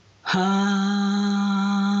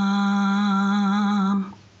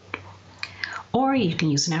 Or you can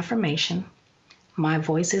use an affirmation. My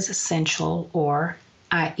voice is essential, or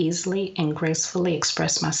I easily and gracefully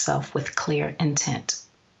express myself with clear intent.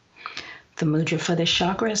 The mudra for this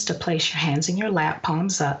chakra is to place your hands in your lap,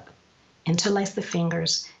 palms up, interlace the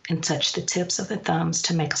fingers, and touch the tips of the thumbs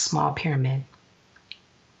to make a small pyramid.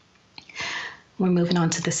 We're moving on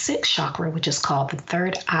to the sixth chakra, which is called the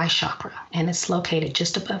third eye chakra, and it's located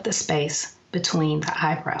just above the space between the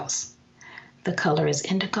eyebrows. The color is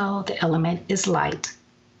indigo, the element is light,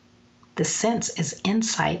 the sense is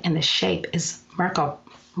insight, and the shape is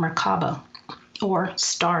Merkaba, or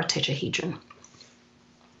star tetrahedron.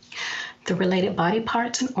 The related body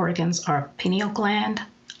parts and organs are pineal gland,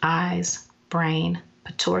 eyes, brain,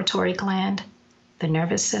 pituitary gland, the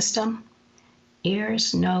nervous system,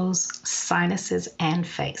 ears, nose, sinuses, and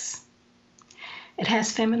face. It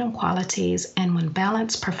has feminine qualities, and when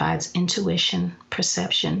balanced, provides intuition,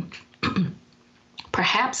 perception,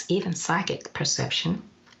 perhaps even psychic perception,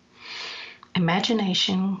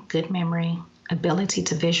 imagination, good memory, ability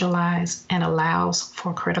to visualize, and allows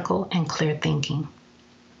for critical and clear thinking.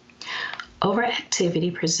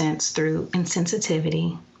 Overactivity presents through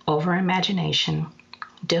insensitivity, overimagination,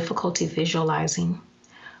 difficulty visualizing,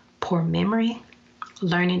 poor memory,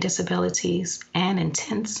 learning disabilities, and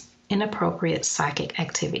intense, inappropriate psychic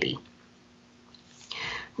activity.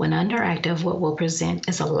 When underactive, what will present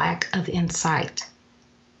is a lack of insight,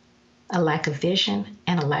 a lack of vision,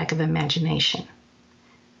 and a lack of imagination.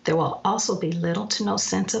 There will also be little to no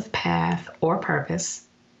sense of path or purpose.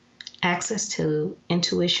 Access to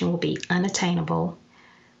intuition will be unattainable.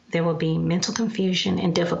 There will be mental confusion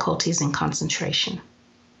and difficulties in concentration.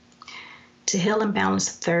 To heal and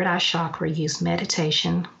balance the third eye chakra, use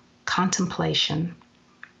meditation, contemplation,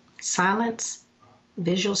 silence,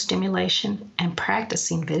 visual stimulation, and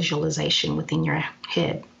practicing visualization within your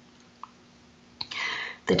head.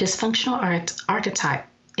 The dysfunctional archetype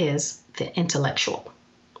is the intellectual.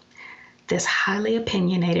 This highly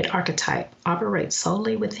opinionated archetype operates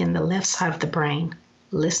solely within the left side of the brain.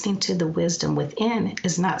 Listening to the wisdom within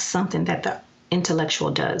is not something that the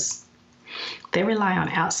intellectual does. They rely on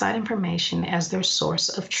outside information as their source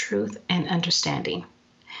of truth and understanding.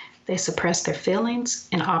 They suppress their feelings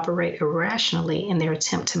and operate irrationally in their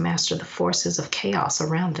attempt to master the forces of chaos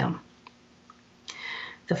around them.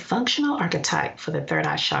 The functional archetype for the third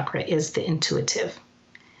eye chakra is the intuitive.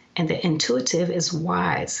 And the intuitive is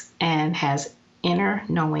wise and has inner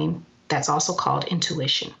knowing that's also called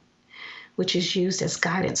intuition, which is used as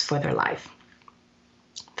guidance for their life.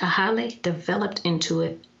 The highly developed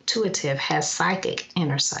intuitive has psychic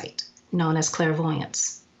inner sight, known as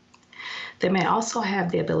clairvoyance. They may also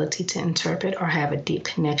have the ability to interpret or have a deep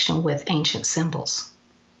connection with ancient symbols.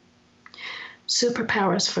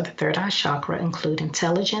 Superpowers for the third eye chakra include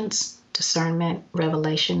intelligence, discernment,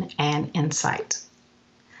 revelation, and insight.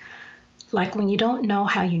 Like when you don't know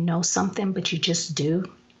how you know something, but you just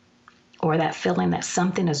do, or that feeling that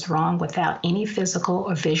something is wrong without any physical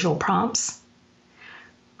or visual prompts.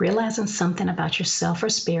 Realizing something about yourself or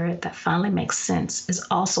spirit that finally makes sense is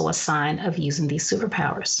also a sign of using these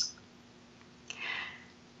superpowers.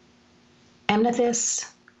 Amethyst,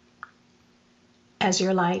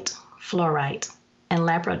 azurite, fluorite, and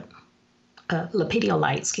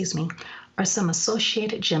lapidolite, are some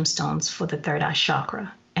associated gemstones for the third eye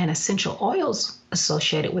chakra. And essential oils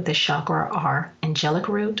associated with this chakra are angelic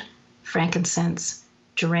root, frankincense,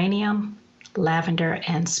 geranium, lavender,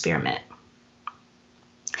 and spearmint.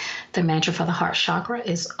 The mantra for the heart chakra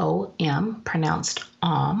is OM, pronounced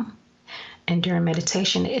Om, and during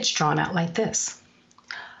meditation, it's drawn out like this.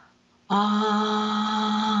 Om.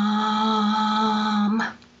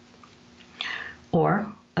 Or,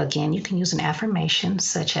 again, you can use an affirmation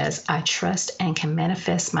such as, I trust and can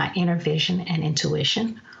manifest my inner vision and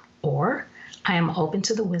intuition, or I am open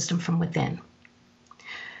to the wisdom from within.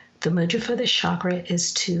 The mudra for this chakra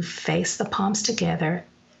is to face the palms together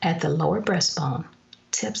at the lower breastbone.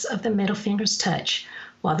 Tips of the middle fingers touch,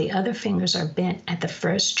 while the other fingers are bent at the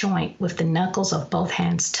first joint with the knuckles of both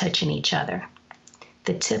hands touching each other.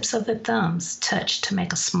 The tips of the thumbs touch to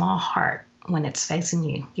make a small heart when it's facing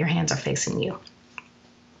you. Your hands are facing you.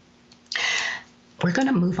 We're going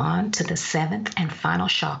to move on to the seventh and final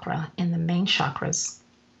chakra in the main chakras.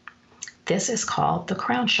 This is called the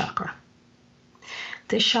crown chakra.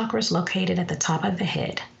 This chakra is located at the top of the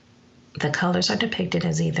head. The colors are depicted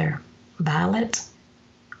as either violet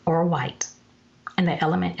or white, and the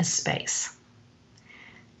element is space.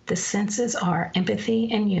 The senses are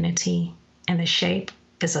empathy and unity, and the shape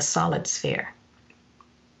is a solid sphere.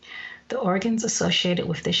 The organs associated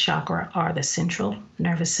with this chakra are the central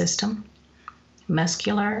nervous system,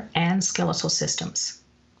 muscular and skeletal systems,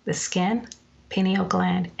 the skin, pineal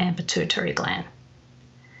gland, and pituitary gland.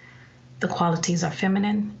 The qualities are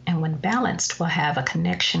feminine, and when balanced, will have a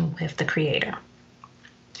connection with the Creator.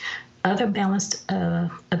 Other balanced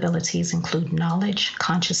abilities include knowledge,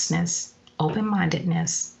 consciousness,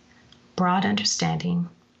 open-mindedness, broad understanding,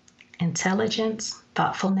 intelligence,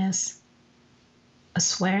 thoughtfulness,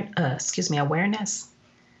 awareness,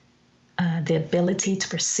 the ability to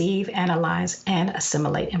perceive, analyze, and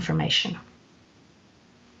assimilate information.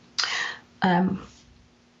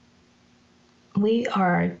 We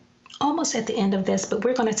are almost at the end of this, but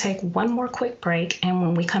we're going to take one more quick break, and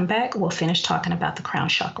when we come back, we'll finish talking about the crown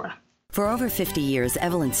chakra. For over 50 years,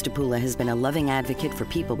 Evelyn Stapula has been a loving advocate for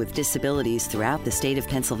people with disabilities throughout the state of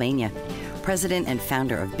Pennsylvania. President and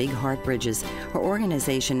founder of Big Heart Bridges, her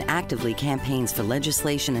organization actively campaigns for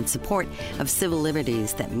legislation and support of civil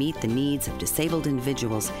liberties that meet the needs of disabled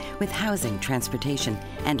individuals with housing, transportation,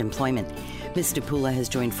 and employment. Ms. Stapula has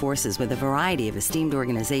joined forces with a variety of esteemed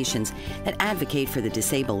organizations that advocate for the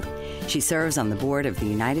disabled. She serves on the board of the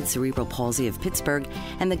United Cerebral Palsy of Pittsburgh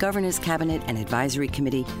and the Governor's Cabinet and Advisory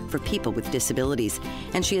Committee for People with Disabilities,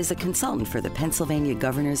 and she is a consultant for the Pennsylvania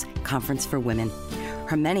Governor's Conference for Women.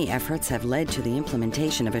 Her many efforts have led to the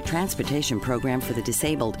implementation of a transportation program for the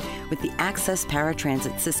disabled with the Access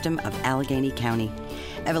Paratransit System of Allegheny County.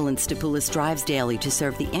 Evelyn Stapula strives daily to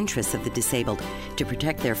serve the interests of the disabled, to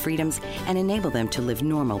protect their freedoms, and enable them to live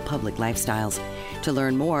normal public lifestyles. To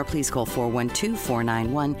learn more, please call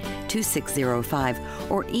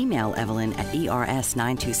 412-491-2605 or email Evelyn at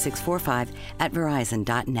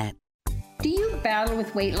ers92645@verizon.net. Do you battle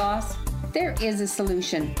with weight loss? There is a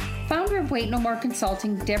solution. Founder of Weight No More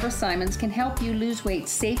Consulting, Deborah Simons, can help you lose weight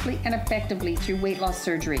safely and effectively through weight loss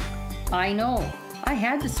surgery. I know. I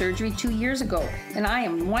had the surgery 2 years ago, and I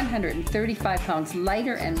am 135 pounds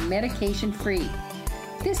lighter and medication-free.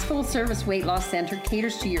 This full-service weight loss center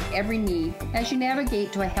caters to your every need as you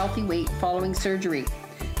navigate to a healthy weight following surgery.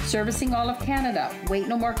 Servicing all of Canada, Weight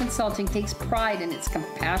No More Consulting takes pride in its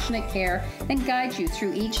compassionate care and guides you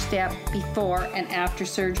through each step before and after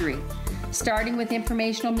surgery. Starting with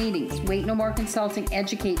informational meetings, Weight No More Consulting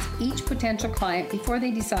educates each potential client before they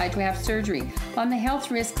decide to have surgery on the health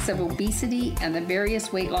risks of obesity and the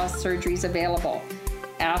various weight loss surgeries available.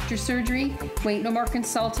 After surgery, Weight No More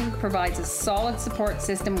Consulting provides a solid support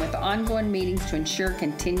system with ongoing meetings to ensure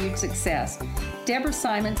continued success. Deborah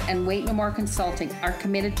Simons and Weight No More Consulting are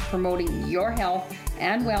committed to promoting your health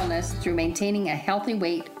and wellness through maintaining a healthy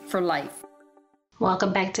weight for life.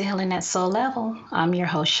 Welcome back to Healing at Soul Level. I'm your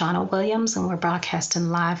host, Shauna Williams, and we're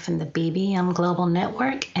broadcasting live from the BBM Global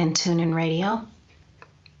Network and TuneIn Radio.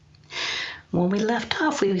 When we left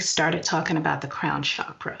off, we started talking about the crown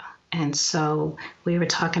chakra. And so we were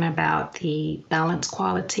talking about the balance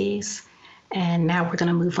qualities, and now we're going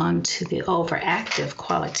to move on to the overactive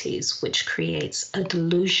qualities, which creates a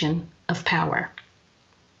delusion of power.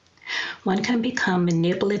 One can become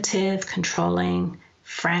manipulative, controlling,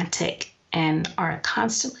 frantic, and are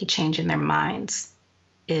constantly changing their minds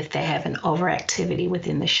if they have an overactivity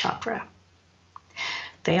within the chakra.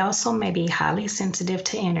 They also may be highly sensitive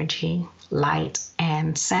to energy, light,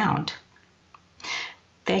 and sound.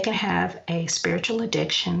 They can have a spiritual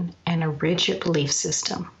addiction and a rigid belief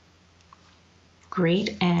system.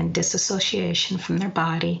 Greed and disassociation from their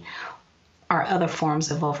body are other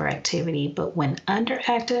forms of overactivity, but when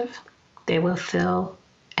underactive, they will feel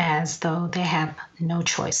as though they have no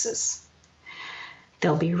choices.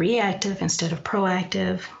 They'll be reactive instead of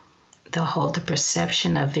proactive. They'll hold the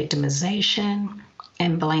perception of victimization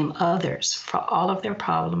and blame others for all of their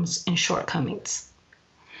problems and shortcomings.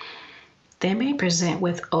 They may present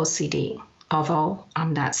with OCD, although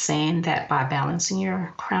I'm not saying that by balancing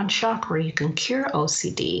your crown chakra you can cure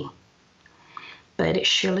OCD, but it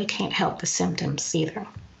surely can't help the symptoms either.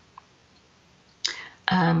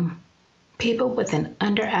 People with an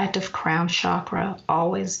underactive crown chakra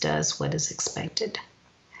always does what is expected.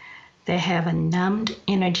 They have a numbed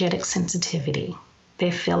energetic sensitivity. They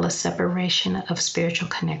feel a separation of spiritual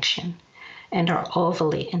connection and are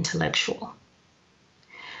overly intellectual.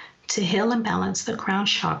 To heal and balance the crown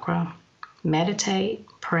chakra, meditate,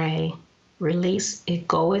 pray, release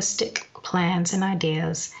egoistic plans and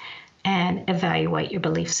ideas, and evaluate your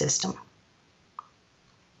belief system.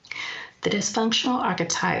 The dysfunctional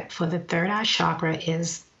archetype for the third eye chakra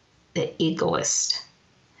is the egoist.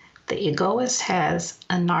 The egoist has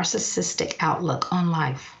a narcissistic outlook on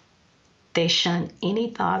life. They shun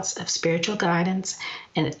any thoughts of spiritual guidance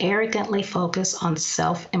and arrogantly focus on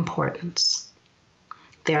self-importance.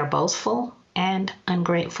 They are boastful and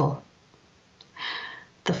ungrateful.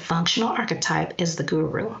 The functional archetype is the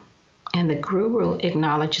guru, and the guru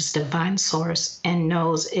acknowledges divine source and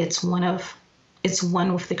knows it's one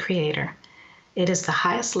with the creator. It is the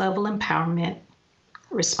highest level empowerment,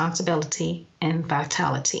 responsibility, and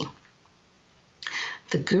vitality.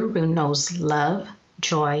 The guru knows love,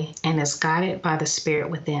 joy, and is guided by the spirit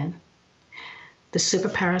within. The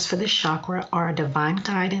superpowers for this chakra are divine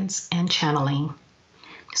guidance and channeling.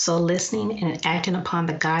 So listening and acting upon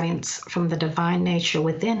the guidance from the divine nature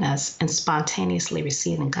within us and spontaneously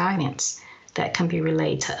receiving guidance that can be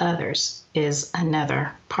relayed to others is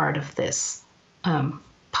another part of this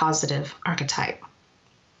positive archetype.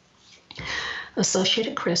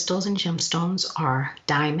 Associated crystals and gemstones are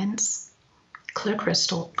diamonds, clear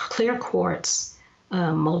quartz,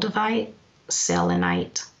 moldavite,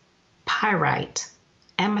 selenite, pyrite,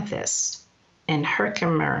 amethyst, and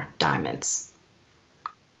Herkimer diamonds.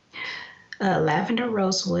 Lavender,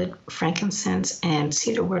 rosewood, frankincense, and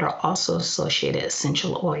cedarwood are also associated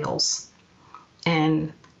essential oils.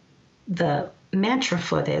 And the mantra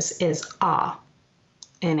for this is Ah,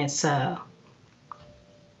 and it's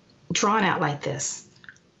drawn out like this.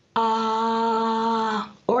 Ah,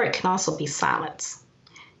 or it can also be silence.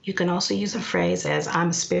 You can also use a phrase as I'm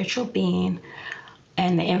a spiritual being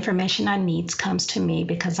and the information I need comes to me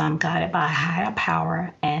because I'm guided by a higher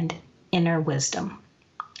power and inner wisdom.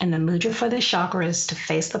 And the mudra for this chakra is to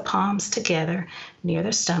face the palms together near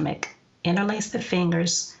the stomach, interlace the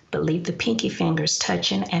fingers, but leave the pinky fingers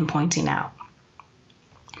touching and pointing out.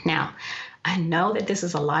 Now, I know that this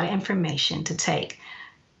is a lot of information to take,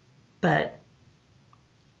 but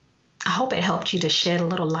I hope it helped you to shed a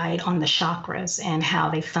little light on the chakras and how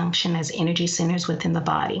they function as energy centers within the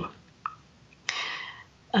body.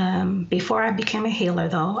 Before I became a healer,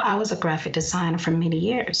 though, I was a graphic designer for many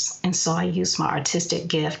years, and so I used my artistic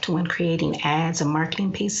gift when creating ads and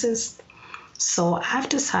marketing pieces. So I've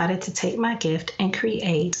decided to take my gift and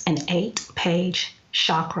create an 8-page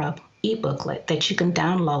chakra e-booklet that you can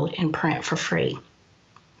download and print for free.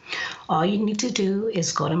 All you need to do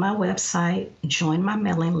is go to my website, join my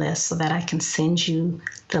mailing list so that I can send you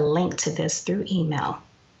the link to this through email.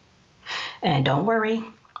 And don't worry,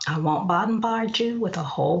 I won't bombard you with a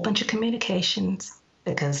whole bunch of communications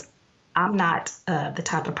because I'm not the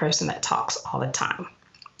type of person that talks all the time.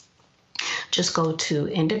 Just go to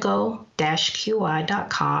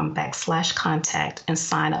indigo-qi.com/contact and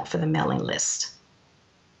sign up for the mailing list.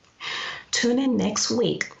 Tune in next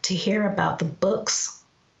week to hear about the books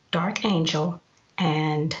Dark Angel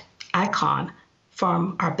and Icon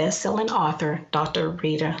from our best-selling author, Dr.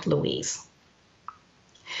 Rita Louise.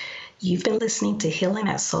 You've been listening to Healing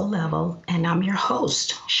at Soul Level, and I'm your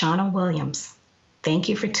host, Shauna Williams. Thank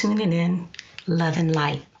you for tuning in. Love and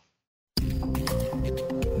light.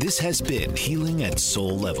 This has been Healing at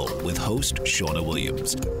Soul Level with host Shauna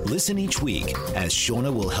Williams. Listen each week as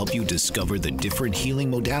Shauna will help you discover the different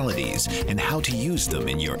healing modalities and how to use them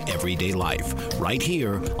in your everyday life, right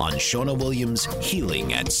here on Shauna Williams'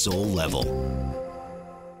 Healing at Soul Level.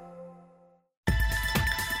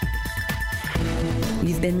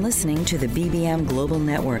 You've been listening to the BBM Global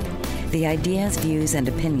Network. The ideas, views, and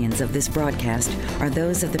opinions of this broadcast are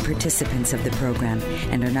those of the participants of the program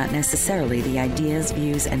and are not necessarily the ideas,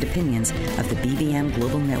 views, and opinions of the BBM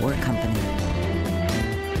Global Network Company.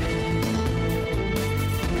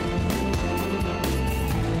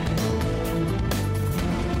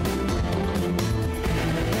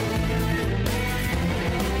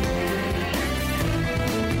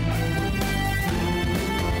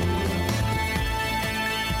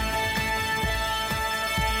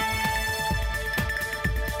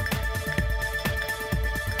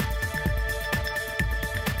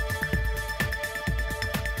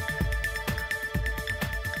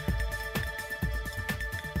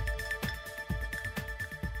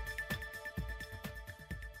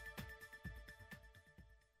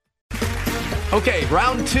 Okay,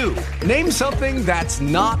 round two. Name something that's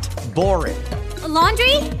not boring. A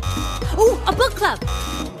laundry? Ooh, a book club.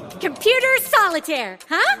 Computer solitaire,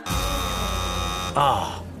 huh?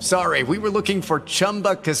 Ah, oh, sorry, we were looking for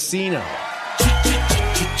Chumba Casino.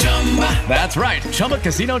 That's right,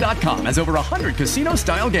 ChumbaCasino.com has over 100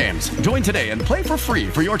 casino-style games. Join today and play for free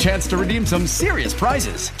for your chance to redeem some serious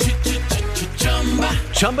prizes.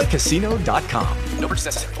 ChumbaCasino.com. No purchase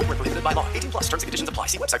necessary. Void where prohibited by law. 18+ terms and conditions apply.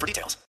 See website for details.